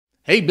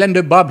Hey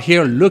Blender Bob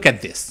here, look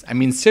at this. I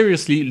mean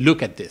seriously,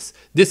 look at this.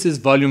 This is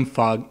volume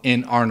fog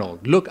in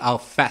Arnold. Look how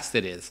fast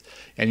it is.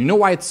 And you know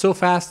why it's so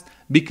fast?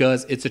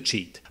 Because it's a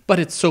cheat. But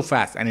it's so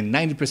fast, and in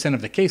 90%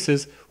 of the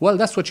cases, well,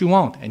 that's what you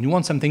want, and you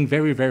want something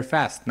very, very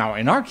fast. Now,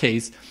 in our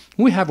case,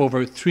 we have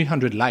over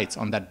 300 lights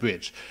on that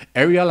bridge.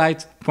 Area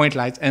lights, point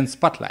lights, and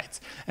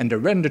spotlights. And the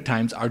render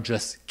times are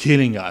just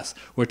killing us.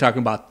 We're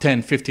talking about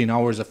 10, 15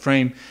 hours a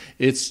frame.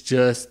 It's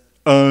just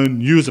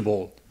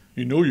unusable.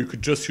 You know, you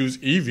could just use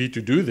Eevee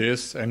to do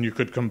this, and you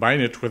could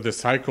combine it with the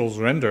cycles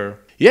render.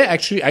 Yeah,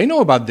 actually, I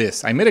know about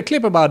this. I made a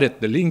clip about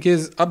it. The link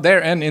is up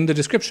there and in the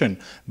description.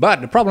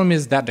 But the problem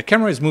is that the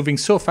camera is moving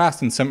so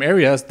fast in some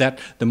areas that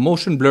the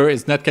motion blur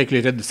is not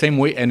calculated the same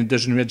way and it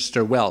doesn't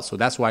register well. So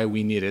that's why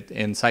we need it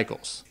in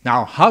cycles.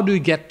 Now, how do you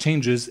get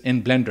changes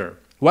in Blender?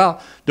 Well,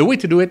 the way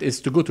to do it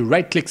is to go to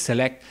right-click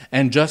select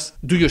and just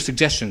do your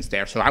suggestions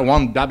there. So I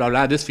want blah, blah,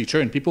 blah, this feature,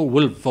 and people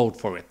will vote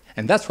for it.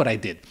 And that's what I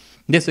did.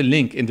 There's a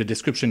link in the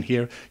description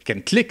here. You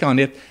can click on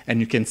it and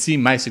you can see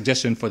my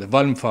suggestion for the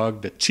volume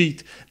fog, the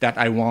cheat that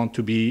I want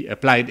to be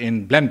applied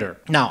in Blender.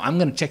 Now, I'm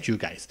going to check you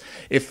guys.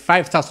 If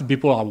 5,000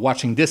 people are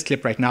watching this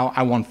clip right now,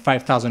 I want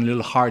 5,000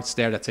 little hearts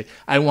there that say,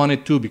 I want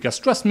it too, because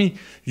trust me,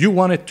 you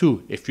want it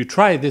too. If you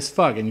try this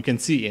fog and you can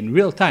see in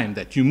real time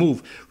that you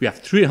move, we have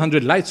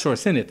 300 light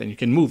source in it and you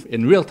can move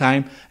in real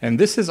time. And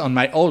this is on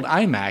my old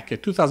iMac, a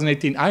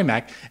 2018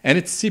 iMac, and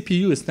its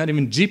CPU is not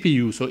even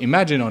GPU. So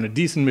imagine on a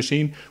decent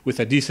machine with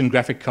a decent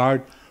graphic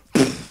card,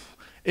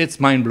 it's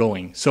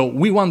mind-blowing. So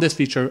we want this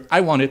feature, I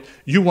want it,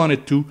 you want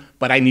it too,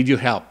 but I need your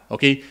help,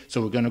 okay?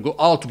 So we're gonna go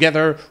all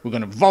together, we're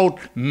gonna vote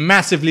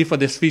massively for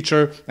this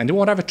feature, and they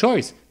won't have a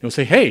choice. They'll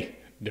say, hey,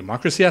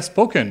 democracy has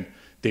spoken.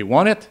 They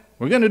want it,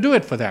 we're gonna do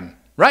it for them,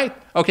 right?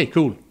 Okay,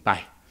 cool,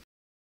 bye.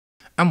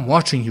 I'm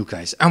watching you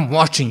guys, I'm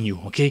watching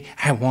you, okay?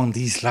 I want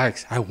these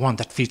likes, I want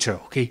that feature,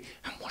 okay?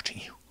 I'm watching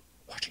you.